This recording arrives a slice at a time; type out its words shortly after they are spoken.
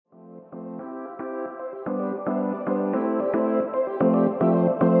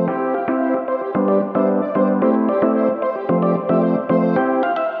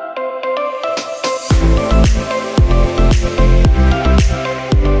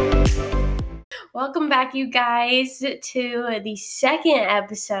Welcome back, you guys, to the second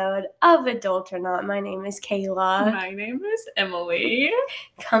episode of Adult or Not. My name is Kayla. My name is Emily.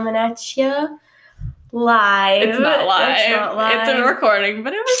 Coming at you live. It's not live. It's a live. recording,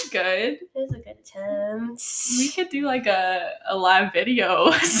 but it was good. It was a good attempt. We could do like a live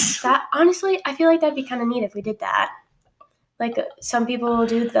video. That honestly, I feel like that'd be kind of neat if we did that. Like some people will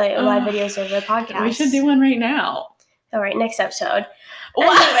do the live videos of their podcast. We should do one right now. All right, next episode.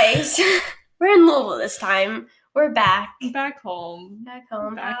 Anyways, we're in Louisville this time. We're back. Back home.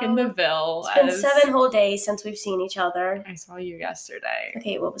 Back in the Ville. It's been 7 whole days since we've seen each other. I saw you yesterday.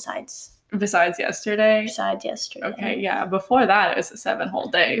 Okay, well, besides yesterday? Besides yesterday. Okay, yeah. Before that, it was 7 whole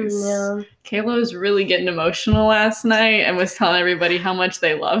days. Yeah. Kayla was really getting emotional last night and was telling everybody how much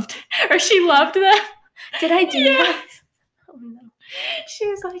they loved, or she loved them. Did I do that? Oh, no. She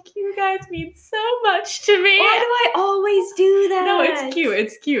was like, you guys mean so much to me. Why do I always do that? No,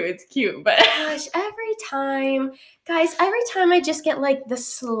 it's cute. But gosh, every time I just get like the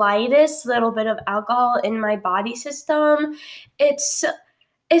slightest little bit of alcohol in my body system, it's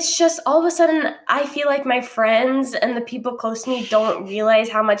just all of a sudden I feel like my friends and the people close to me don't realize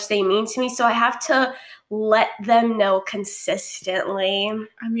how much they mean to me, so I have to let them know consistently.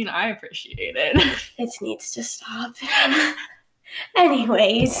 I mean, I appreciate it. It needs to stop.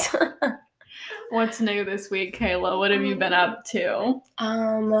 Anyways. What's new this week, Kayla? What have you been up to?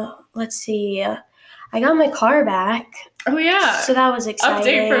 Let's see. I got my car back. Oh, yeah. So that was exciting.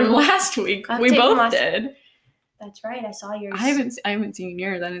 Update from last week. We both did. That's right. I saw yours. I haven't seen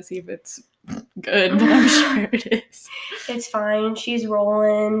yours. I didn't see if it's good, but I'm sure it is. It's fine. She's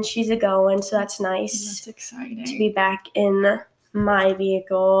rolling. She's a-going, so that's nice. That's exciting. To be back in my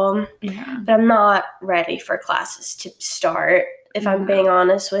vehicle. Yeah. But I'm not ready for classes to start, if I'm being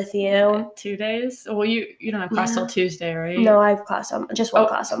honest with you. 2 days? Well, you don't have class till Tuesday, right? No, I have class on just one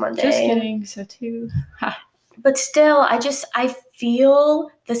class on Monday. Just kidding. So 2. But still, I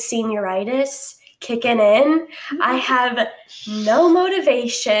feel the senioritis kicking in. I have no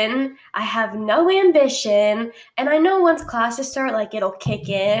motivation. I have no ambition. And I know once classes start, like, it'll kick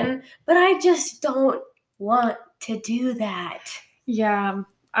in. But I just don't want to do that. Yeah,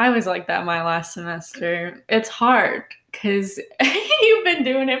 I was like that my last semester. It's hard because you've been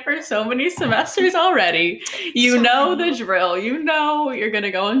doing it for so many semesters already. You know the drill. You know you're going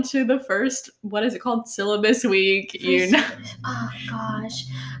to go into the first, what is it called, syllabus week. You know. Oh, gosh.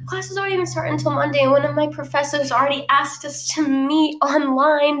 Classes don't even start until Monday, and one of my professors already asked us to meet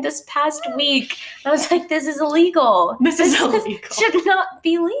online this past week. I was like, this is illegal. This is illegal. Should not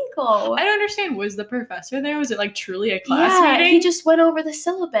be legal. I don't understand. Was the professor there? Was it like truly a class meeting? He just went over the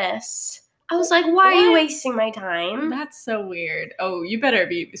syllabus. I was like, why are you wasting my time? That's so weird. Oh, you better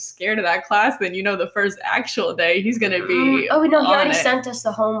be scared of that class. Then you know the first actual day he's going to be Oh, no, he already sent us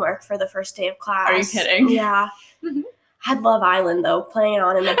the homework for the first day of class. Are you kidding? Yeah. I had Love Island, though, playing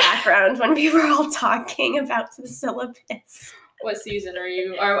on in the background when we were all talking about the syllabus. What season are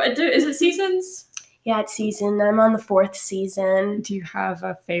you? Is it seasons? Yeah, it's season. I'm on the 4th season. Do you have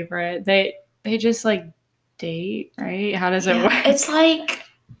a favorite? They just like date, right? How does it work? It's like,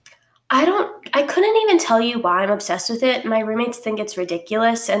 I couldn't even tell you why I'm obsessed with it. My roommates think it's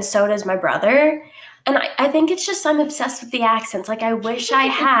ridiculous, and so does my brother. And I think it's just I'm obsessed with the accents. Like, I wish I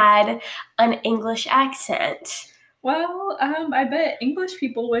had an English accent. Well, I bet English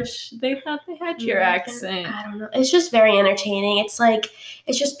people wish they thought they had your accent. I don't know. It's just very entertaining. It's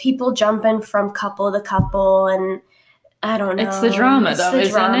just people jumping from couple to couple, and I don't know. It's the drama, though, isn't it?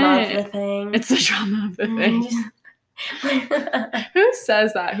 It's the drama of the thing. It's the drama of the thing. Who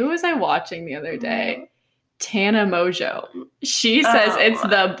says that? Who was I watching the other day? Tana Mojo. She says it's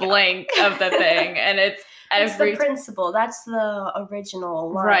the blank of the thing, and it's the principal. That's the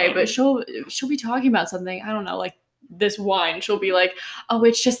original line. Right, but she'll be talking about something, I don't know, like this wine. She'll be like, oh,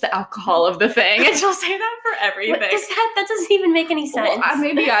 it's just the alcohol of the thing. And she'll say that for everything. That doesn't even make any sense. Well,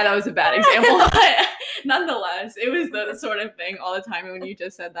 maybe that was a bad example, but nonetheless, it was the sort of thing all the time. And when you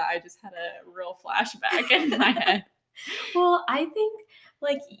just said that, I just had a real flashback in my head. Well, I think,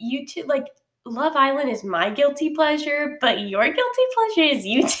 like, YouTube, like, Love Island is my guilty pleasure, but your guilty pleasure is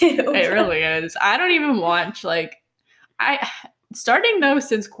YouTube. It really is. I don't even watch, starting though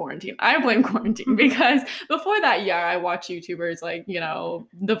since quarantine. I blame quarantine because before that, I watch YouTubers like,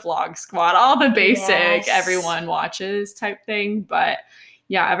 the Vlog Squad, all the basic everyone watches type thing. But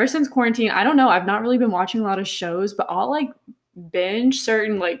yeah, ever since quarantine, I don't know. I've not really been watching a lot of shows, but I'll like binge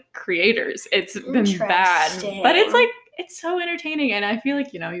certain like creators. It's been bad, but it's so entertaining, and I feel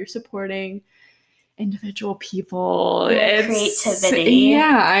like you're supporting individual people. It's creativity.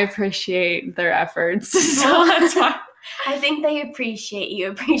 Yeah, I appreciate their efforts. So that's why I think they appreciate you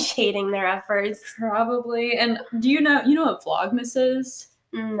appreciating their efforts. Probably. And do you know what Vlogmas is?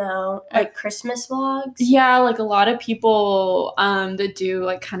 No, like Christmas vlogs? Yeah, like a lot of people that do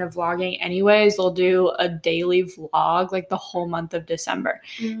like kind of vlogging anyways, they'll do a daily vlog like the whole month of December.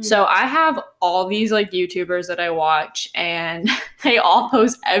 So I have all these like YouTubers that I watch and they all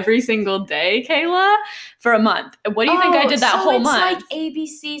post every single day, Kayla, for a month. What do you think I did that whole month? So it's like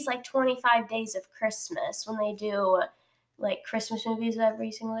ABC's like 25 Days of Christmas when they do like Christmas movies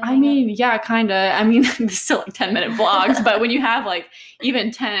every single day. I mean, yeah, kind of. I mean, it's still like 10-minute vlogs, but when you have like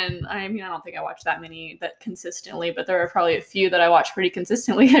even 10, I mean, I don't think I watch that many that consistently, but there are probably a few that I watch pretty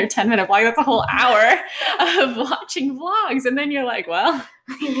consistently. They're 10-minute vlogs. That's a whole hour of watching vlogs. And then you're like, well,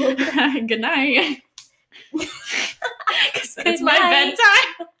 good night. Because it's my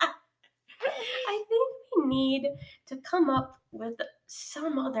bedtime. I think we need to come up with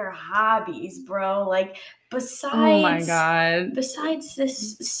some other hobbies, bro. Like besides, oh my god, besides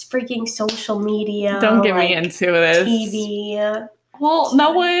this freaking social media, don't get me into this TV. Well,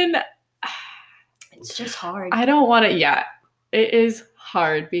 no one. It's just hard. I don't want to. Yeah, it is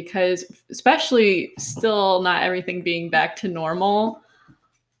hard because, especially still not everything being back to normal.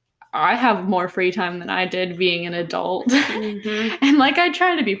 I have more free time than I did being an adult. And like I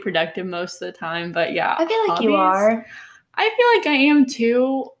try to be productive most of the time, but yeah. I feel like you are. I feel like I am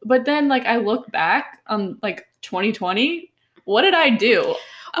too, but then like I look back on like 2020, what did I do?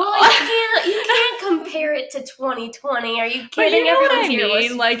 Well, you can't compare it to 2020. Are you kidding? But you know what I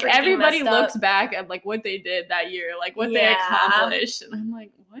mean? Like everybody looks back at like what they did that year, like what they accomplished, and I'm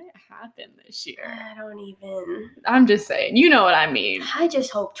like, what happened this year? I don't even. I'm just saying, you know what I mean. I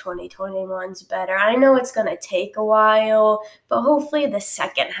just hope 2021's better. I know it's gonna take a while, but hopefully the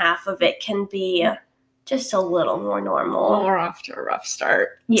second half of it can be just a little more normal. Well, we're off to a rough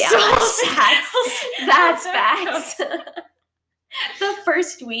start. Yeah, that's facts. The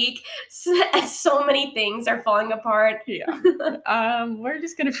first week, so many things are falling apart. Yeah. We're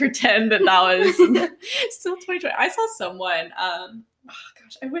just gonna pretend that was still 2020. I saw someone. Oh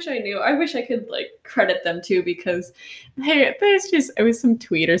gosh, I wish I knew. I wish I could like credit them too because it was some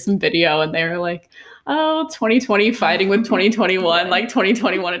tweet or some video and they were like, oh, 2020 fighting with 2021, like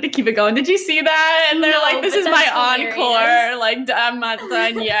 2020 wanted to keep it going. Did you see that? And they're like, this is my encore. Like, I'm not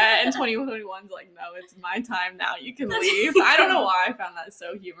done yet. And 2021's like, no, it's my time now. You can leave. I don't know why I found that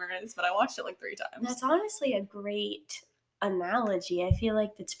so humorous, but I watched it like 3 times. That's honestly a great analogy. I feel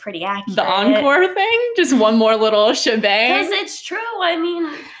like that's pretty accurate. The encore thing? Just one more little shebang? Because it's true. I mean,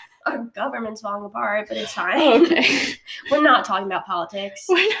 our government's falling apart, but it's fine. Okay. We're not talking about politics.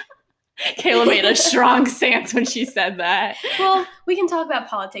 Kayla made a strong stance when she said that. Well, we can talk about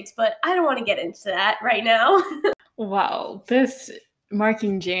politics, but I don't want to get into that right now. Well, this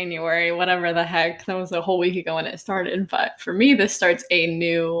marking January, whatever the heck, that was a whole week ago when it started. But for me, this starts a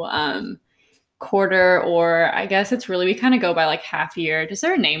new quarter, or I guess it's really, we kind of go by like half year. Is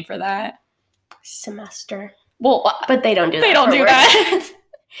there a name for that? Semester. Well, but they don't do that. They don't do that.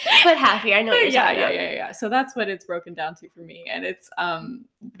 But half year, I know what you're talking about. Yeah. So that's what it's broken down to for me. And it's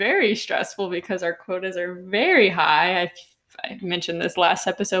very stressful because our quotas are very high. I mentioned this last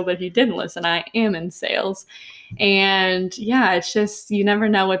episode, but if you didn't listen, I am in sales. And yeah, it's just, you never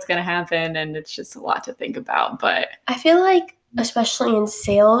know what's going to happen. And it's just a lot to think about. But I feel like, especially in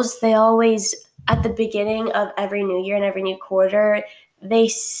sales, they always, at the beginning of every new year and every new quarter, they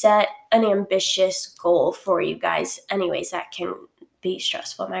set an ambitious goal for you guys. Anyways, that can be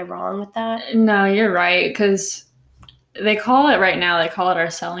stressful. Am I wrong with that? No, you're right. Because they call it our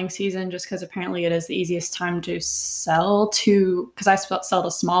selling season, just because apparently it is the easiest time to sell to, because I sell to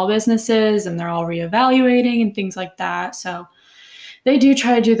small businesses and they're all reevaluating and things like that. So they do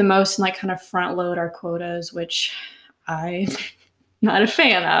try to do the most and like kind of front load our quotas, which I'm not a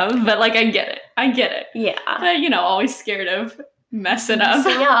fan of, but like I get it. Yeah. But always scared of messing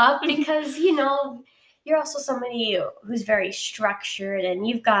up because you're also somebody who's very structured and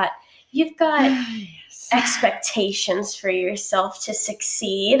you've got yes. expectations for yourself to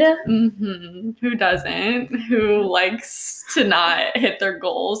succeed. Mm-hmm. Who doesn't? Who likes to not hit their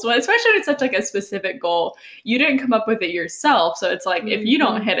goals? Well, especially if it's such like a specific goal. You didn't come up with it yourself. So it's like, if you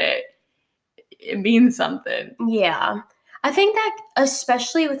don't hit it, it means something. Yeah. I think that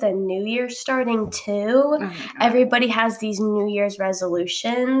especially with a new year starting too, everybody has these New Year's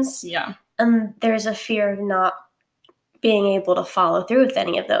resolutions. Yeah. And there's a fear of not being able to follow through with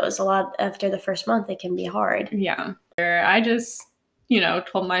any of those. A lot after the first month, it can be hard. Yeah. I just,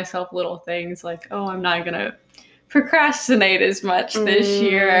 told myself little things like, oh, I'm not going to procrastinate as much this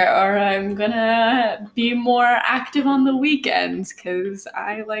year, or I'm going to be more active on the weekends because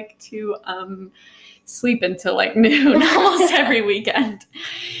I like to sleep until like noon almost every weekend.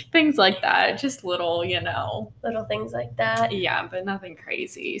 Things like that. Just little, little things like that. Yeah, but nothing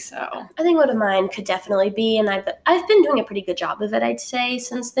crazy. So I think one of mine could definitely be, and I've been doing a pretty good job of it, I'd say,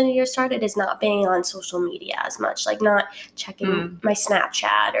 since the new year started, is not being on social media as much, like not checking my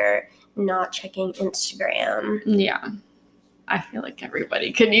Snapchat or not checking Instagram. Yeah. I feel like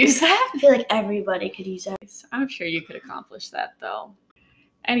everybody could use that. I feel like everybody could use that. I'm sure you could accomplish that though.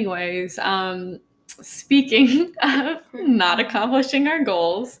 Anyways, speaking of not accomplishing our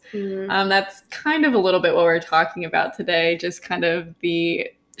goals, that's kind of a little bit what we're talking about today, just kind of the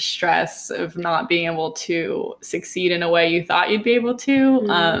stress of not being able to succeed in a way you thought you'd be able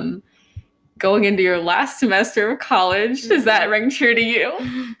to. Going into your last semester of college, does that ring true to you?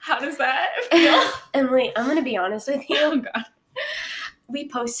 How does that feel? Emily, I'm going to be honest with you. Oh, God. We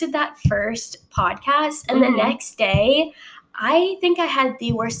posted that first podcast, and the next day, I think I had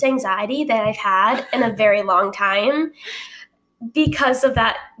the worst anxiety that I've had in a very long time because of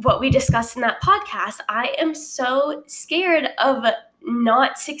that, what we discussed in that podcast. I am so scared of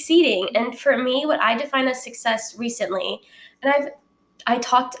not succeeding. And for me, what I define as success recently, and I've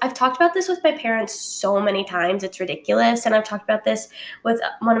talked about this with my parents so many times, it's ridiculous. And I've talked about this with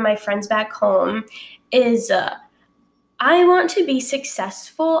one of my friends back home, is I want to be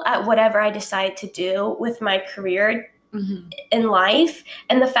successful at whatever I decide to do with my career in life.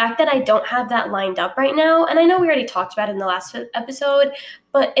 And the fact that I don't have that lined up right now, and I know we already talked about it in the last episode,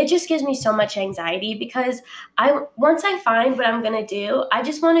 but it just gives me so much anxiety because once I find what I'm going to do, I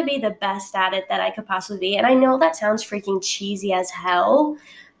just want to be the best at it that I could possibly be. And I know that sounds freaking cheesy as hell,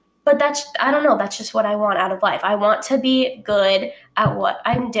 but I don't know, that's just what I want out of life. I want to be good at what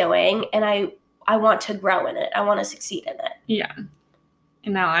I'm doing, and I want to grow in it. I want to succeed in it. Yeah.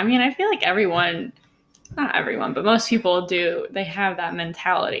 No, I mean, I feel like not everyone, but most people do. They have that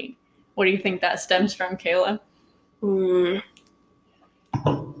mentality. What do you think that stems from, Kayla?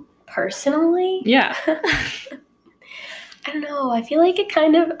 Personally? Yeah. I don't know. I feel like it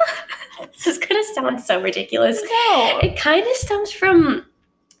kind of, this is going to sound so ridiculous. No. It kind of stems from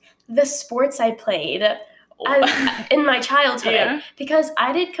the sports I played in my childhood, because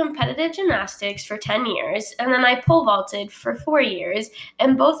I did competitive gymnastics for 10 years and then I pole vaulted for 4 years,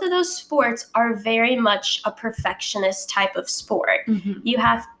 and both of those sports are very much a perfectionist type of sport. You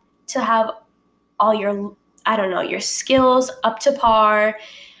have to have all your skills up to par,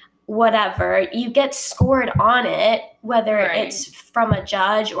 whatever. You get scored on it, whether it's from a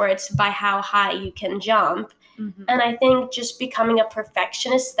judge or it's by how high you can jump. And I think just becoming a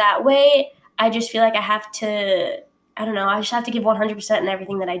perfectionist that way, I just feel like I have to, I just have to give 100% in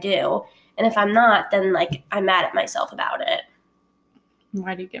everything that I do. And if I'm not, then like I'm mad at myself about it.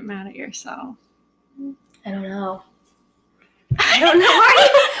 Why do you get mad at yourself? I don't know. Why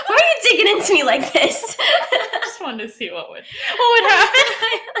are you digging into me like this? I just wanted to see what would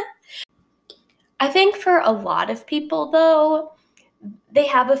happen. I think for a lot of people, though, they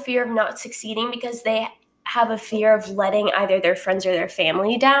have a fear of not succeeding because they have a fear of letting either their friends or their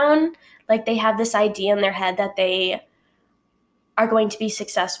family down. Like they have this idea in their head that they are going to be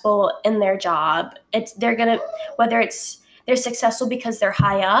successful in their job. Whether they're successful because they're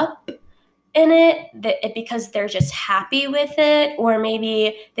high up in it, because they're just happy with it, or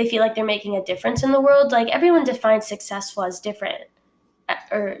maybe they feel like they're making a difference in the world. Like everyone defines successful as different,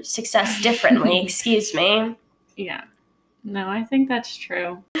 or success differently, excuse me. Yeah. No, I think that's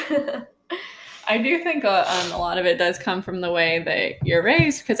true. I do think a lot of it does come from the way that you're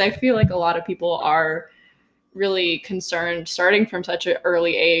raised, because I feel like a lot of people are really concerned starting from such an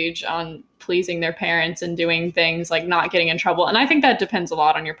early age on pleasing their parents and doing things like not getting in trouble. And I think that depends a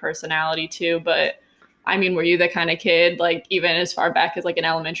lot on your personality too. But I mean, were you the kind of kid, like even as far back as like in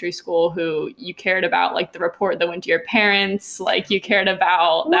elementary school, who you cared about like the report that went to your parents, like you cared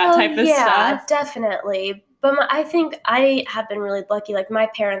about that type of stuff? Yeah, definitely. But I think I have been really lucky. Like my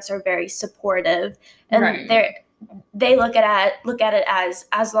parents are very supportive, and they look at it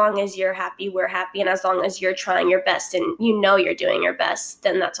as long as you're happy, we're happy, and as long as you're trying your best and you're doing your best,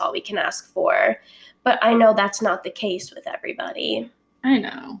 then that's all we can ask for. But I know that's not the case with everybody. I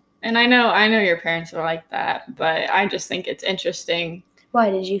know. And I know your parents are like that, but I just think it's interesting. Why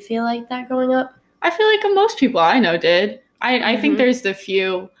did you feel like that growing up? I feel like most people I know did. I think there's the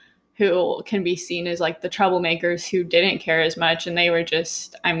few who can be seen as like the troublemakers who didn't care as much, and they were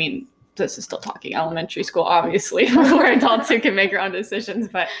just, I mean, this is still talking elementary school, obviously. We're adults who can make our own decisions,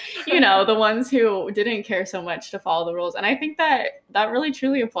 but the ones who didn't care so much to follow the rules. And I think that really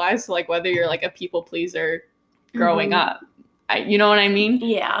truly applies to like whether you're like a people pleaser growing up. you know what I mean?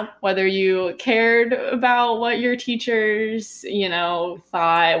 Yeah. Whether you cared about what your teachers,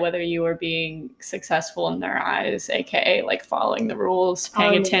 thought, whether you were being successful in their eyes, aka like following the rules,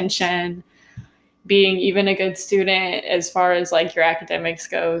 paying attention, being even a good student as far as like your academics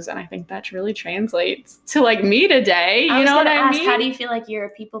goes. And I think that really translates to like me today. You know what I mean? How do you feel like you're a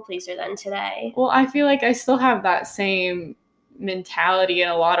people pleaser then today? Well, I feel like I still have that same mentality in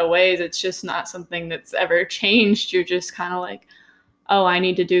a lot of ways. It's just not something that's ever changed. You're just kind of like, oh, I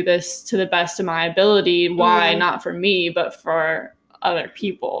need to do this to the best of my ability. Why? Not for me, but for other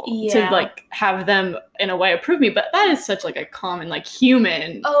people, to like have them in a way approve me. But that is such like a common like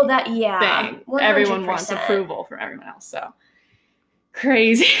human thing. 100%. Everyone wants approval from everyone else. So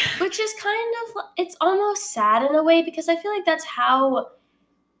crazy. Which is kind of, it's almost sad in a way, because I feel like that's kind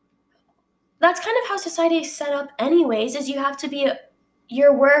of how society is set up anyways, is you have to be,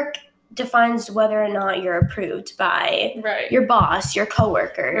 your work defines whether or not you're approved by your boss, your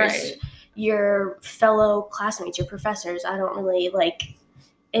coworkers, your fellow classmates, your professors. I don't really like,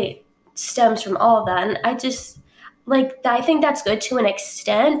 it stems from all of that. And I just like, I think that's good to an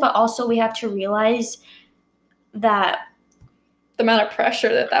extent, but also we have to realize that the amount of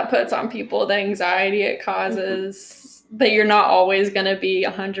pressure that puts on people, the anxiety it causes, that you're not always going to be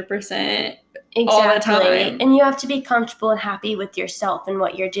 100% all the time. And you have to be comfortable and happy with yourself and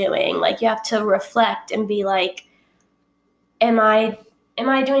what you're doing. Like, you have to reflect and be like, am I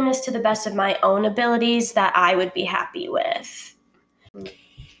doing this to the best of my own abilities that I would be happy with?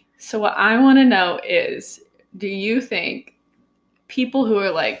 So what I want to know is, do you think people who are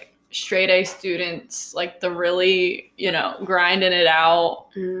like straight A students, like the really, grinding it out,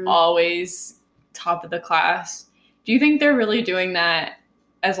 always top of the class, do you think they're really doing that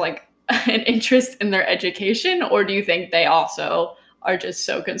as like an interest in their education? Or do you think they also are just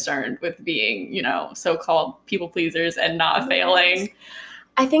so concerned with being, so-called people pleasers and not failing?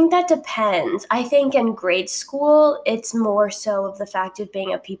 I think that depends. I think in grade school, it's more so of the fact of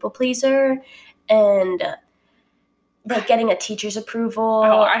being a people pleaser and like getting a teacher's approval.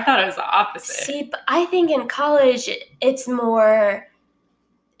 Oh, I thought it was the opposite. See, but I think in college, it's more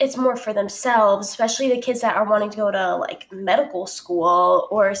for themselves, especially the kids that are wanting to go to like medical school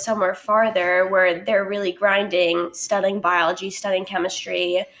or somewhere farther where they're really grinding, studying biology, studying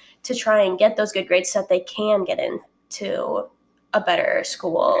chemistry to try and get those good grades so that they can get into a better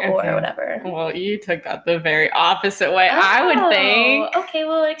school or whatever. Well, you took that the very opposite way, I would think. Okay,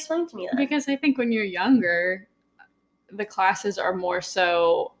 well, explain to me then. Because I think when you're younger, the classes are more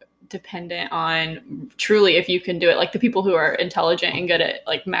so dependent on truly if you can do it. Like the people who are intelligent and good at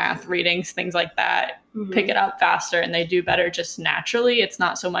like math, readings, things like that, pick it up faster and they do better just naturally. It's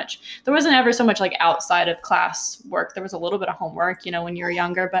not so much, there wasn't ever so much like outside of class work. There was a little bit of homework, when you were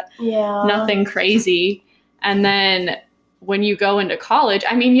younger, but nothing crazy. And then when you go into college,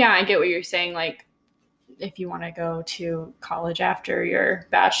 I mean, I get what you're saying. Like if you want to go to college after your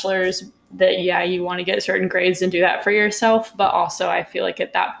bachelor's, that you want to get certain grades and do that for yourself. But also I feel like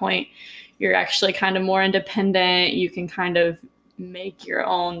at that point you're actually kind of more independent. You can kind of make your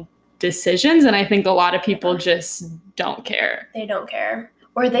own decisions. And I think a lot of people just don't care. They don't care.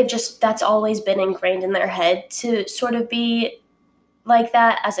 Or that's always been ingrained in their head to sort of be like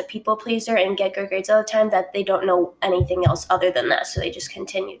that as a people pleaser and get good grades all the time, that they don't know anything else other than that. So they just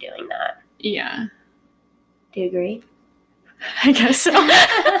continue doing that. Yeah. Do you agree? I guess so.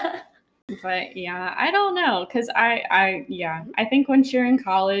 But I don't know. Cause I think once you're in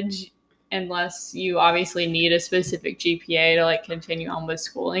college, unless you obviously need a specific GPA to like continue on with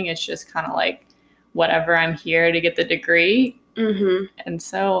schooling, it's just kind of like, whatever, I'm here to get the degree. And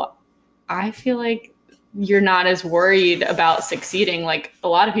so I feel like you're not as worried about succeeding. Like a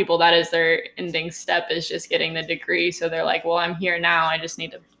lot of people, that is their ending step, is just getting the degree. So they're like, well, I'm here now. I just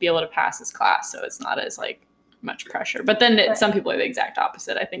need to be able to pass this class. So it's not as like much pressure. But then some people are the exact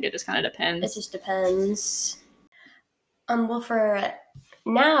opposite. I think it just kind of depends. It just depends. Well, for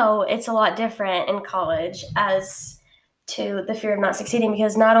now, it's a lot different in college as to the fear of not succeeding,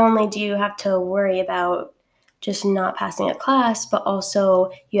 because not only do you have to worry about just not passing a class, but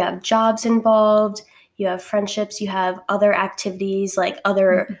also you have jobs involved, you have friendships, you have other activities, like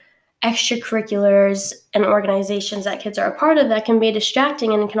other extracurriculars and organizations that kids are a part of that can be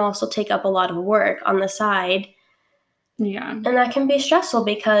distracting and can also take up a lot of work on the side. Yeah. And that can be stressful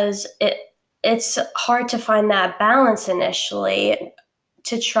because it's hard to find that balance initially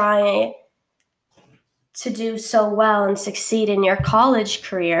to try to do so well and succeed in your college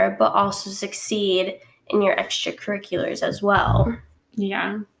career, but also succeed in your extracurriculars as well.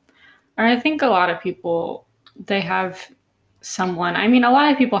 Yeah. I think a lot of people, they have someone. I mean, a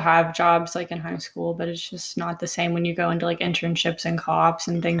lot of people have jobs like in high school, but it's just not the same when you go into like internships and co-ops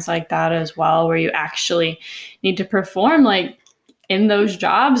and things like that as well, where you actually need to perform like in those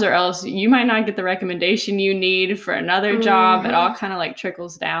jobs, or else you might not get the recommendation you need for another job. It all kind of like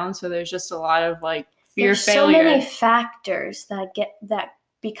trickles down. So there's just a lot of like fear, There's failure. so many factors that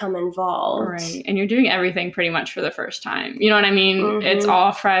become involved. Right. And you're doing everything pretty much for the first time. You know what I mean? It's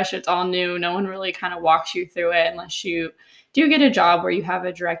all fresh, it's all new. No one really kind of walks you through it unless you do get a job where you have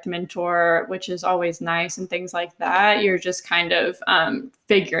a direct mentor, which is always nice and things like that. You're just kind of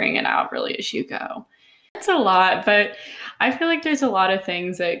figuring it out really as you go. It's a lot, but I feel like there's a lot of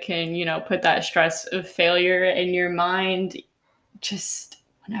things that can, you know, put that stress of failure in your mind just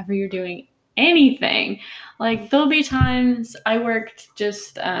whenever you're doing anything. Like there'll be times I worked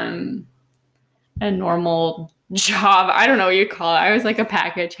just a normal job. I don't know what you call it. I was like a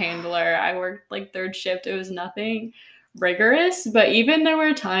package handler. I worked like third shift. It was nothing rigorous, but even there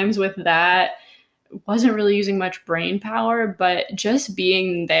were times with that, wasn't really using much brain power, but just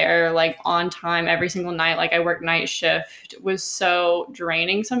being there like on time every single night, like I worked night shift, was so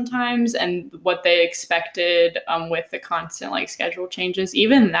draining sometimes. And what they expected with the constant like schedule changes,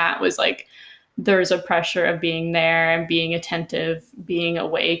 even that was like there's a pressure of being there and being attentive, being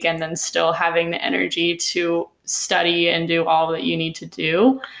awake, and then still having the energy to study and do all that you need to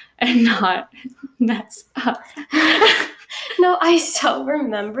do and not mess up. No, I so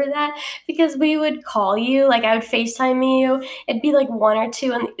remember that because we would call you, like I would FaceTime you. It'd be like 1 or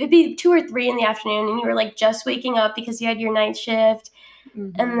 2, and it'd be 2 or 3 in the afternoon, and you were like just waking up because you had your night shift.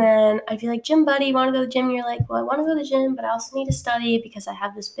 And then I'd be like, "Gym buddy, want to go to the gym?" And you're like, "Well, I want to go to the gym, but I also need to study because I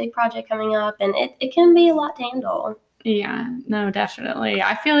have this big project coming up," and it can be a lot to handle. Yeah, no, definitely.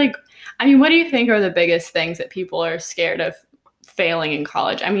 I feel like, I mean, what do you think are the biggest things that people are scared of failing in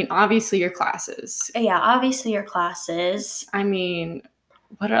college? I mean, obviously your classes. Yeah, obviously your classes. I mean,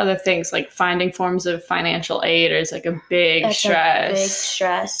 what are other things like finding forms of financial aid is like a big stress. A big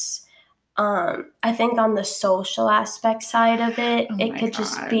stress. I think on the social aspect side of it, it could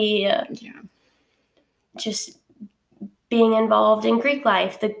just be just being involved in Greek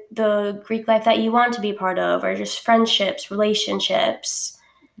life, the Greek life that you want to be part of, or just friendships, relationships.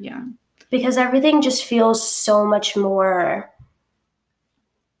 Yeah. Because everything just feels so much more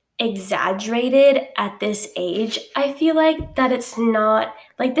exaggerated at this age. I feel like that it's not,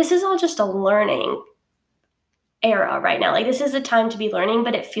 like this is all just a learning era right now. Like this is a time to be learning,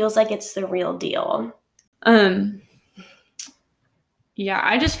 but it feels like it's the real deal. Yeah,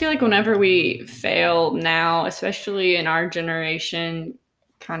 I just feel like whenever we fail now, especially in our generation,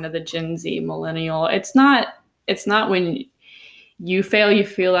 kind of the Gen Z millennial, it's not when you fail, you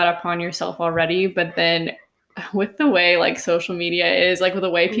feel that upon yourself already, but then with the way like social media is, like with the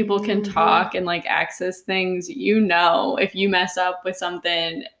way people can talk and like access things, you know, if you mess up with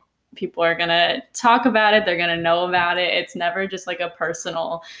something, people are gonna talk about it, they're gonna know about it. It's never just like a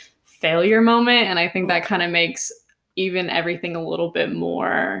personal failure moment. And I think that kind of makes even everything a little bit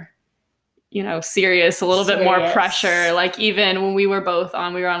more, you know, serious, a little bit more pressure. Like even when we were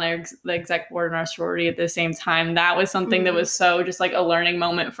on the exec board in our sorority at the same time, that was something that was so just like a learning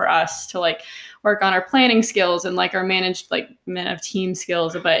moment for us to like work on our planning skills and like our managed like men of team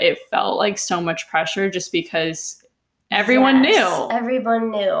skills. But it felt like so much pressure just because everyone knew. Everyone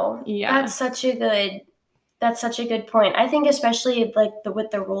knew. Yeah. That's such a good point. I think especially like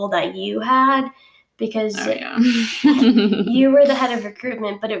with the role that you had, because you were the head of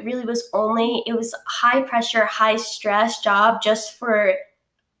recruitment, but it really was it was high pressure, high stress job just for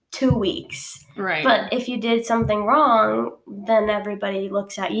 2 weeks. Right. But if you did something wrong, then everybody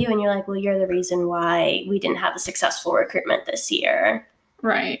looks at you and you're like, well, you're the reason why we didn't have a successful recruitment this year.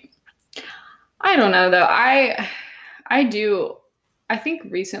 Right. I don't know though. I think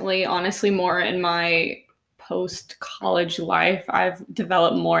recently, honestly, more in my post-college life, I've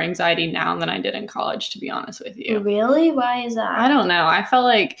developed more anxiety now than I did in college, to be honest with you. Really? Why is that? I don't know. I felt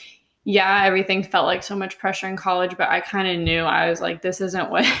like, yeah, everything felt like so much pressure in college, but I kind of knew, I was like, this isn't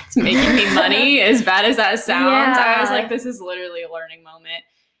what's making me money, as bad as that sounds. Yeah. I was like, this is literally a learning moment.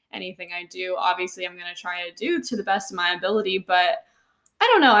 Anything I do, obviously, I'm going to try to do to the best of my ability, but I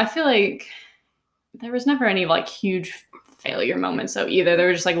don't know. I feel like there was never any like huge failure moments. So either there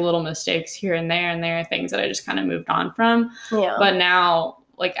were just like little mistakes here and there are things that I just kind of moved on from. Yeah. But now,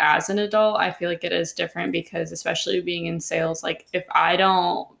 like as an adult, I feel like it is different because especially being in sales, like if I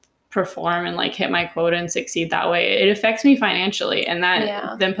don't perform and like hit my quota and succeed that way, it affects me financially. And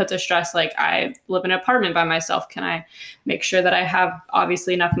that then puts a stress. Like I live in an apartment by myself. Can I make sure that I have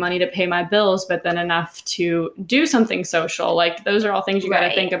obviously enough money to pay my bills, but then enough to do something social? Like those are all things you got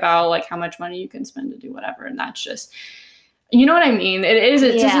to think about, like how much money you can spend to do whatever. And that's just You know what I mean? It is.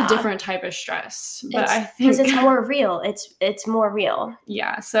 It's just Yeah. a different type of stress. But I because think it's more real. It's more real.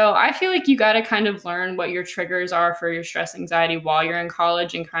 yeah. So I feel like you got to kind of learn what your triggers are for your stress anxiety while you're in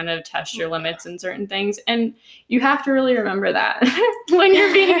college and kind of test your limits in certain things. And you have to really remember that when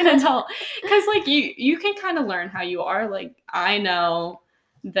you're being an adult. Because like you can kind of learn how you are. Like I know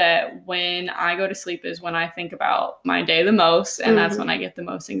that when I go to sleep is when I think about my day the most, and that's when I get the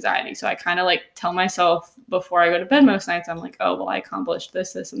most anxiety. So I kind of like tell myself before I go to bed most nights, I'm like, oh, well, I accomplished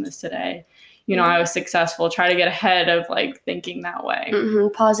this, this, and this today. You know, I was successful. Try to get ahead of like thinking that way.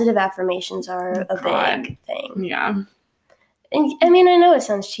 Positive affirmations are a big thing. Yeah. And I mean, I know it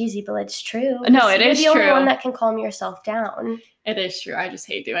sounds cheesy, but it's true. No, it is true. You're the only one that can calm yourself down. It is true. I just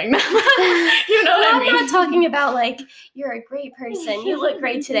hate doing that. You know what I mean? I'm not talking about like, you're a great person, you look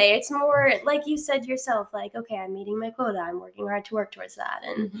great today. It's more like you said yourself, like, okay, I'm meeting my quota. I'm working hard to work towards that.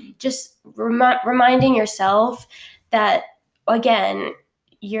 And just reminding yourself that, again,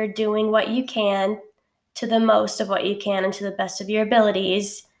 you're doing what you can to the most of what you can and to the best of your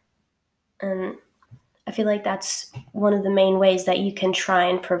abilities. And I feel like that's one of the main ways that you can try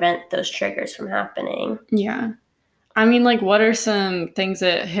and prevent those triggers from happening. Yeah. I mean, like, what are some things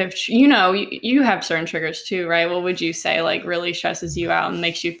that have, you have certain triggers too, right? What would you say, like, really stresses you out and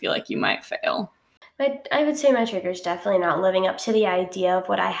makes you feel like you might fail? I would say my trigger is definitely not living up to the idea of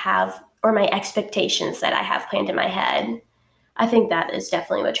what I have or my expectations that I have planned in my head. I think that is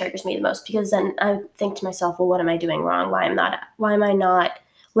definitely what triggers me the most, because then I think to myself, well, what am I doing wrong? Why am I not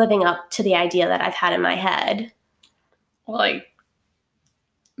living up to the idea that I've had in my head? Well, like,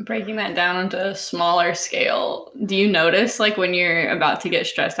 breaking that down onto a smaller scale, do you notice like when you're about to get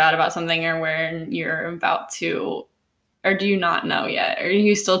stressed out about something, or when you're about to, or do you not know yet? Or are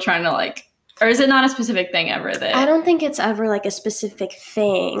you still trying to like, or is it not a specific thing ever that? I don't think it's ever like a specific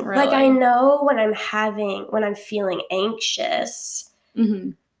thing. Really? Like I know when I'm feeling anxious.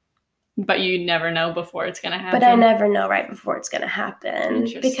 But you never know before it's going to happen. But I never know right before it's going to happen,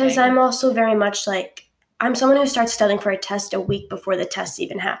 because I'm also very much like, I'm someone who starts studying for a test a week before the test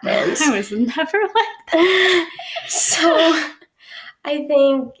even happens. I was never like that. So I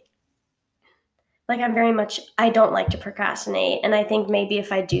think, like, I don't like to procrastinate. And I think maybe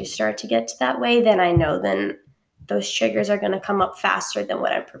if I do start to get to that way, then I know then those triggers are going to come up faster than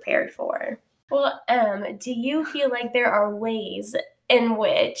what I'm prepared for. Well, do you feel like there are ways in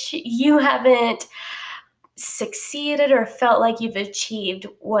which you haven't succeeded or felt like you've achieved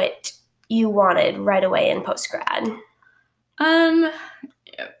what you wanted right away in post-grad?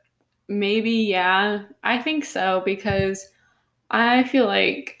 Maybe, yeah. I think so, because I feel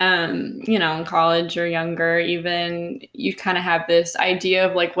like, in college or younger, even, you kind of have this idea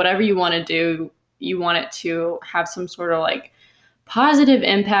of like whatever you want to do, you want it to have some sort of like positive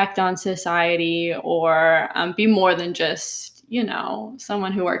impact on society, or be more than just,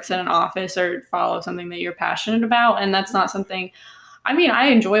 someone who works in an office or follow something that you're passionate about. And that's not something, I mean, I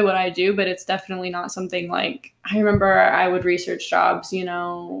enjoy what I do, but it's definitely not something like, I remember I would research jobs,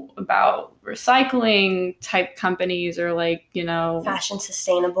 about recycling type companies, or like, fashion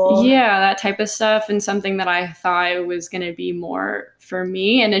sustainable. Yeah, that type of stuff. And something that I thought was going to be more for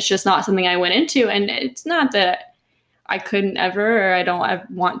me. And it's just not something I went into. And it's not that I couldn't ever, or I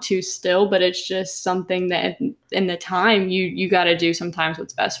don't want to still, but it's just something that in the time you got to do sometimes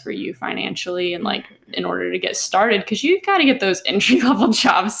what's best for you financially, and like in order to get started, because you got to get those entry level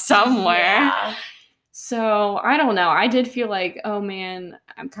jobs somewhere. Yeah. So I don't know. I did feel like, oh man,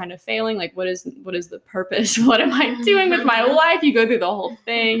 I'm kind of failing. Like, what is the purpose? What am I doing with my life? You go through the whole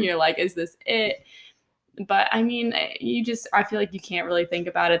thing. You're like, is this it? But I mean, I feel like you can't really think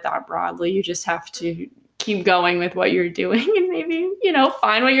about it that broadly. You just have to keep going with what you're doing, and maybe,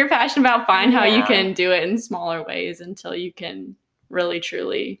 find what you're passionate about, find how you can do it in smaller ways until you can really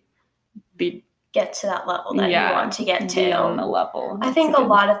truly get to that level that you want to get to. On the level. I think a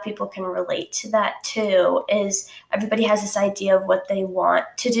lot of people can relate to that too, is everybody has this idea of what they want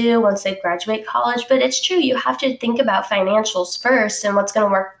to do once they graduate college, but it's true. You have to think about financials first and what's going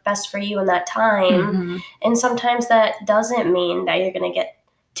to work best for you in that time. And sometimes that doesn't mean that you're going to get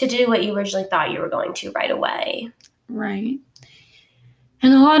to do what you originally thought you were going to right away. Right.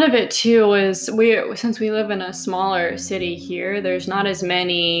 And a lot of it too is since we live in a smaller city here, there's not as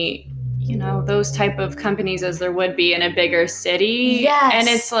many, those type of companies as there would be in a bigger city. Yes. And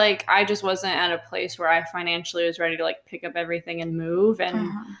it's like, I just wasn't at a place where I financially was ready to like pick up everything and move. And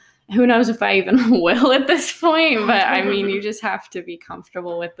who knows if I even will at this point, but I mean, you just have to be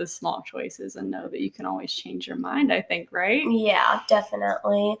comfortable with the small choices and know that you can always change your mind, I think, right? Yeah,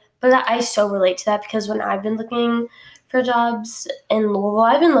 definitely. But I so relate to that because when I've been looking for jobs in Louisville,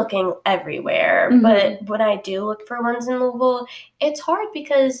 I've been looking everywhere. Mhm. But when I do look for ones in Louisville, it's hard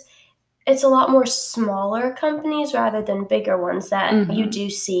because it's a lot more smaller companies rather than bigger ones that you do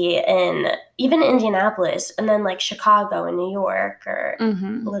see in even Indianapolis and then like Chicago and New York or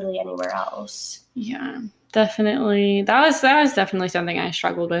literally anywhere else. Yeah, definitely. That was definitely something I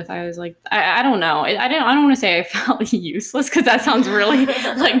struggled with. I was like, I don't know. I don't want to say I felt useless because that sounds really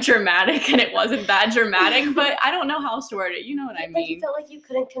like dramatic, and it wasn't that dramatic. But I don't know how else to word it. You know what I mean? Like you felt like you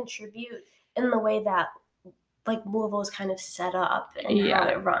couldn't contribute in the way that like Louisville is kind of set up and how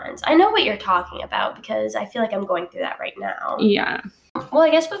it runs. I know what you're talking about because I feel like I'm going through that right now. Yeah. Well, I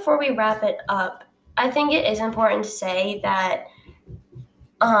guess before we wrap it up, I think it is important to say that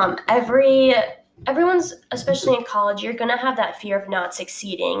everyone's, especially in college, you're going to have that fear of not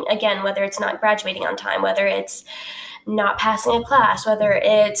succeeding. Again, whether it's not graduating on time, whether it's not passing a class, whether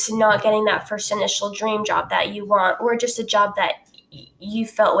it's not getting that first initial dream job that you want, or just a job that you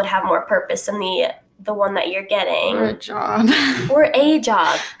felt would have more purpose than the one that you're getting. Or a job. Or a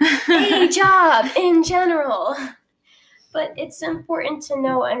job. A job in general. But it's important to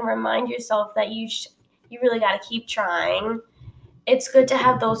know and remind yourself that you really got to keep trying. It's good to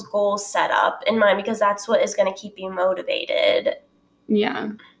have those goals set up in mind because that's what is going to keep you motivated. Yeah.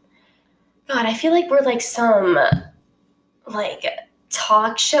 God, I feel like we're like some like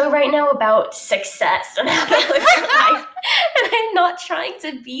talk show right now about success and how to live your life. And I'm not trying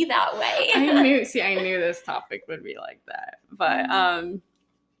to be that way. I knew this topic would be like that. But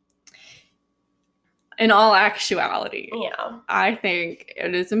in all actuality, I think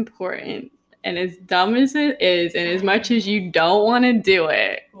it is important, and as dumb as it is, and as much as you don't want to do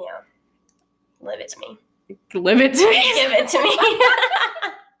it, live it to me. Live it to me. Give it to me.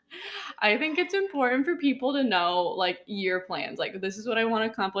 I think it's important for people to know, like, year plans. Like, this is what I want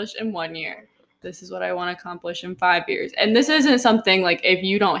to accomplish in 1 year. This is what I want to accomplish in 5 years. And this isn't something, like, if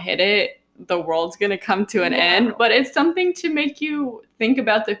you don't hit it, the world's going to come to an end. But it's something to make you think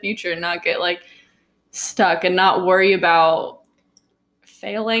about the future and not get, like, stuck and not worry about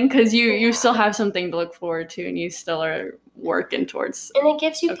failing because you still have something to look forward to and you still are working towards. And it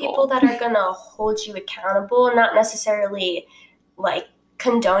gives you people that are going to hold you accountable, not necessarily, like,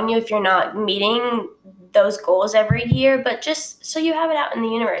 condone you if you're not meeting those goals every year, but just so you have it out in the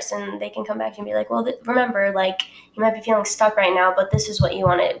universe and they can come back and be like, well, remember, like, you might be feeling stuck right now, but this is what you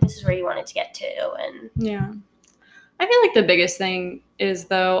wanted, this is where you wanted to get to. And I feel like the biggest thing is,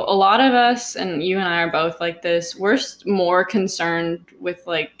 though, a lot of us, and you and I are both like this, we're more concerned with,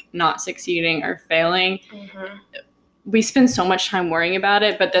 like, not succeeding or failing. We spend so much time worrying about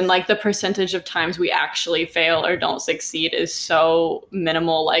it, but then, like, the percentage of times we actually fail or don't succeed is so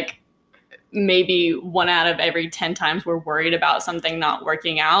minimal. Like, maybe 1 out of every 10 times we're worried about something not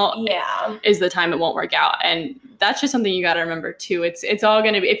working out is the time it won't work out. And that's just something you got to remember too. It's all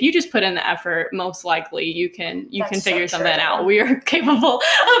going to be, if you just put in the effort, most likely you can figure something out. We are capable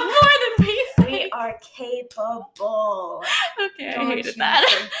of more than we think. We are capable. Okay, I hated that.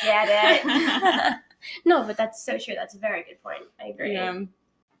 Forget it. No, but that's so true. That's a very good point. I agree.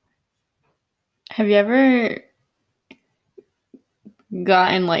 Have you ever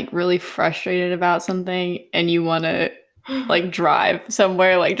gotten, like, really frustrated about something and you want to, like, drive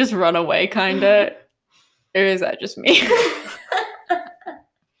somewhere, like, just run away, kind of? Or is that just me?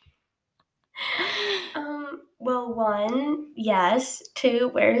 Well, 1, yes. 2,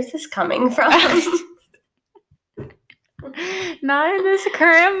 where is this coming from? Not in this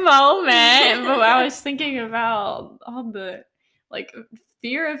current moment, but I was thinking about all the, like,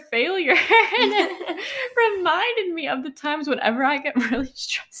 fear of failure, and it reminded me of the times whenever I get really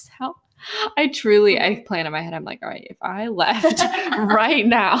stressed out. I plan in my head, I'm like, all right, if I left right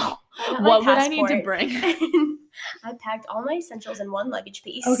now, what would I need to bring? I packed all my essentials in 1 luggage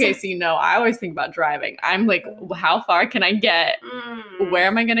piece. Okay, so I always think about driving. I'm like, how far can I get? Where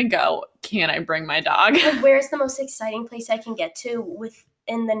am I going to go? Can I bring my dog? Like, where's the most exciting place I can get to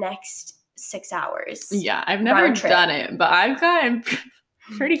within the next 6 hours? Yeah, I've never done it, but I've gotten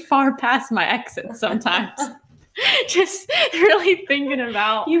pretty far past my exit sometimes. Just really thinking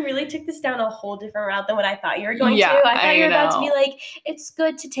about. You really took this down a whole different route than what I thought you were going to. I thought you were about to be like, it's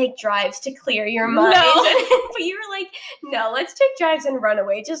good to take drives to clear your mind. No. But you were like, no, let's take drives and run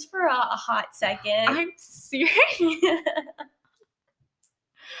away just for a hot second. I'm serious.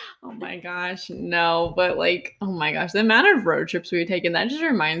 Oh my gosh, no. But like, oh my gosh, the amount of road trips we've taken, that just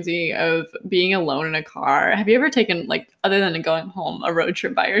reminds me of being alone in a car. Have you ever taken, like, other than going home, a road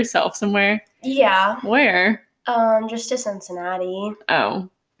trip by yourself somewhere? Yeah. Where? Just to Cincinnati. Oh,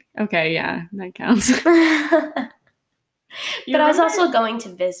 okay, yeah, that counts. But I was also going to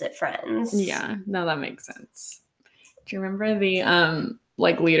visit friends. Yeah, no, that makes sense. Do you remember the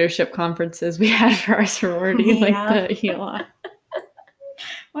like leadership conferences we had for our sorority, Yeah. like the ELI?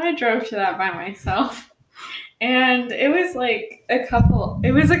 Well, I drove to that by myself, and it was like a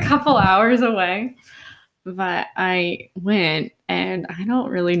couple hours away. But I went, and I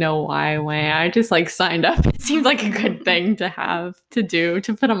don't really know why I went. I just like signed up. It seemed like a good thing to have to do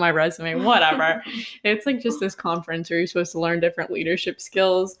to put on my resume, whatever. It's like just this conference where you're supposed to learn different leadership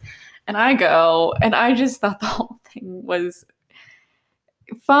skills. And I go, and I just thought the whole thing was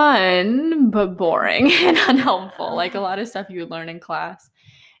fun, but boring and unhelpful. Like a lot of stuff you would learn in class.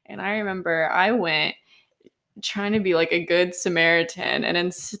 And I remember I went trying to be like a good Samaritan, and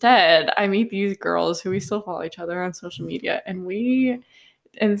instead I meet these girls who we still follow each other on social media, and we,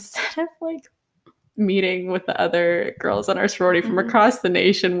 instead of like meeting with the other girls on our sorority from across the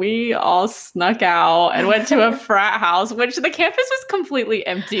nation, we all snuck out and went to a frat house, which the campus was completely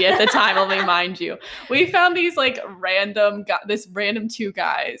empty at the time, only mind you. We found these like random two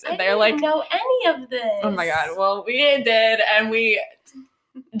guys, and they're like, I didn't know any of this. Oh my god. Well, we did, and we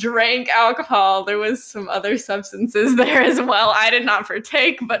drank alcohol. There was some other substances there as well. I did not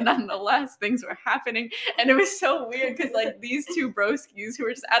partake, but nonetheless, things were happening. And it was so weird because like these two broskies who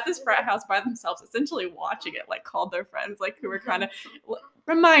were just at this frat house by themselves, essentially watching it, like called their friends, like who were kind of,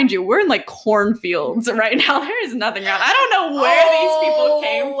 remind you, we're in like cornfields right now. There is nothing around. I don't know where these people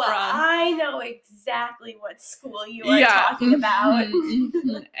came from. I know exactly what school you are talking about.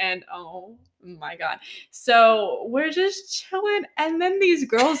 And oh my god. So we're just chilling, and then these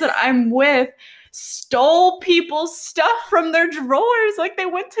girls that I'm with stole people's stuff from their drawers. Like they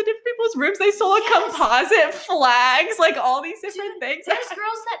went to different people's rooms. They stole composite flags, like all these different things. There's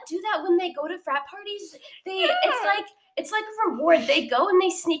girls that do that when they go to frat parties. It's like a reward. They go and they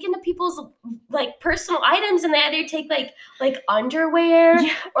sneak into people's like personal items, and they either take like underwear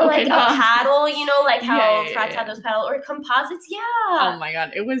or like a paddle, you know, like how frats have those paddle, or composites. Yeah. Oh my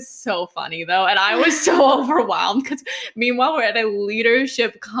god, it was so funny though, and I was so overwhelmed because meanwhile we're at a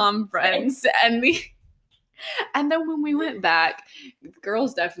leadership conference, and then when we went back,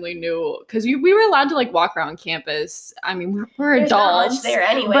 girls definitely knew, because we were allowed to like walk around campus. I mean, we're adults. Not much there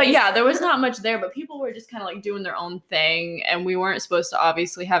anyway. But yeah, there was not much there, but people were just kind of like doing their own thing, and we weren't supposed to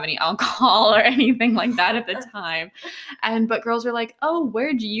obviously have any alcohol or anything like that at the time. But girls were like, oh,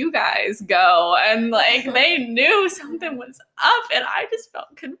 where'd you guys go? And like they knew something was up, and I just felt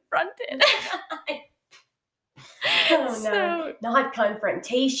confronted. Oh no, not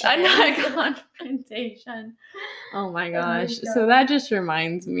confrontation. Not confrontation. Oh my gosh. So that just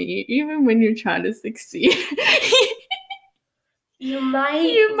reminds me, even when you're trying to succeed, you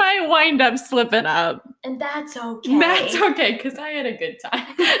might wind up slipping up. And that's okay. That's okay, because I had a good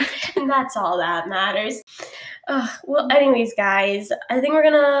time. And that's all that matters. Well, anyways, guys, I think we're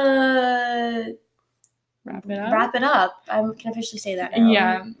gonna wrap it up. I can officially say that now.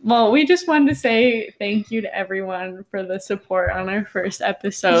 Yeah. Well, we just wanted to say thank you to everyone for the support on our first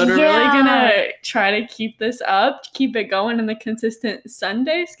episode. We're really gonna try to keep this up, keep it going in the consistent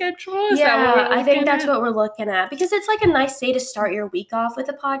Sunday schedule. Is that what we're looking I think that's what we're looking at, because it's like a nice day to start your week off with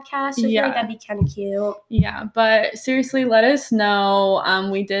a podcast. So I feel like that'd be kind of cute. Yeah, but seriously, let us know.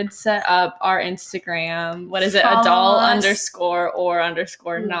 We did set up our Instagram. What is it?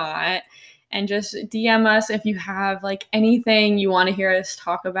 adult_or_not. And just DM us if you have like anything you want to hear us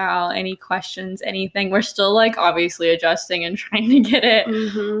talk about, any questions, anything. We're still like obviously adjusting and trying to get it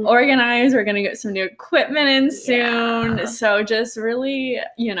organized. We're going to get some new equipment in soon. Yeah. So just really,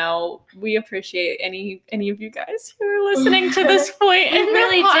 we appreciate any of you guys who are listening to this point. We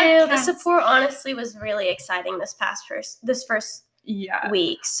really do. The support honestly was really exciting this first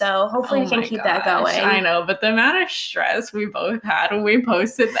week, so hopefully we can keep that going. I know, but the amount of stress we both had when we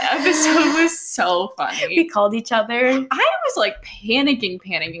posted the episode was so funny. We called each other. I was like panicking.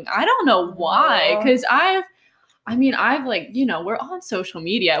 I don't know why, because I've like, we're on social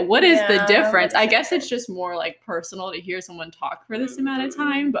media. What is the difference? I guess it's just more like personal to hear someone talk for this amount of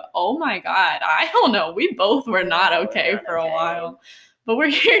time, but oh my god, I don't know. We both were not okay for a while, but we're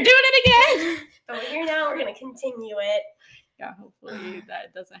here doing it again. But we're here now. We're going to continue it. Yeah, hopefully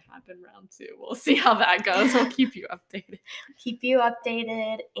that doesn't happen round 2. We'll see how that goes. We'll keep you updated.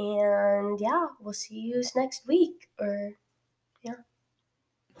 And we'll see you next week.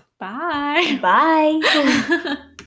 Bye. Bye.